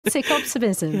Classic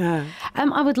optimism. Yeah.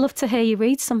 I would love to hear you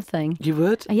read something. You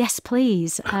would? Yes,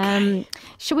 please. Okay.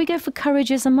 Shall we go for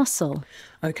Courage is a Muscle?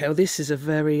 Okay, well, this is a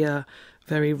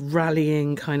very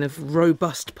rallying, kind of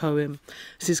robust poem.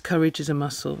 This is Courage is a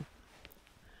Muscle.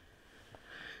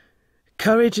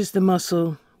 Courage is the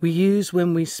muscle we use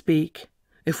when we speak,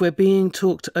 if we're being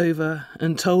talked over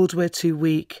and told we're too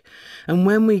weak, and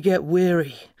when we get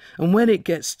weary, and when it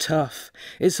gets tough,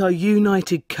 it's our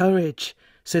united courage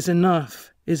says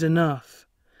enough is enough.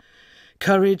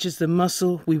 Courage is the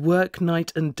muscle we work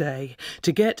night and day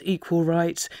to get equal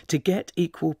rights, to get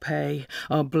equal pay.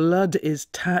 Our blood is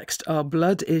taxed, our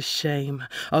blood is shame.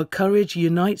 Our courage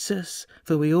unites us,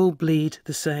 for we all bleed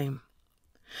the same.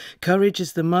 Courage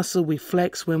is the muscle we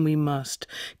flex when we must.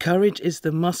 Courage is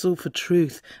the muscle for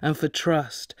truth and for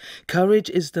trust. Courage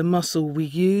is the muscle we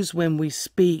use when we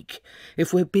speak,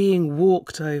 if we're being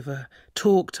walked over,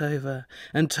 talked over,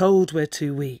 and told we're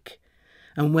too weak.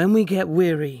 And when we get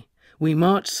weary, we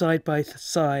march side by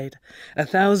side.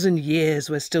 1,000 years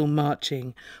we're still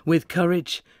marching, with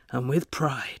courage and with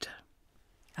pride.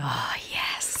 Oh,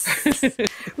 yes.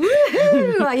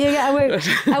 Woohoo!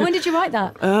 When did you write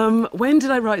that? When did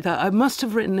I write that? I must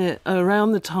have written it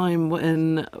around the time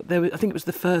when I think it was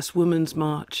the first Women's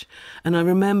March. And I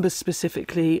remember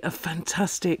specifically a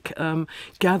fantastic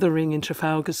gathering in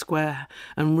Trafalgar Square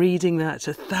and reading that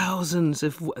to thousands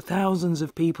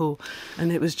of people.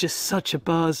 And it was just such a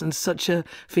buzz and such a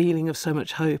feeling of so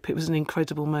much hope. It was an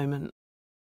incredible moment.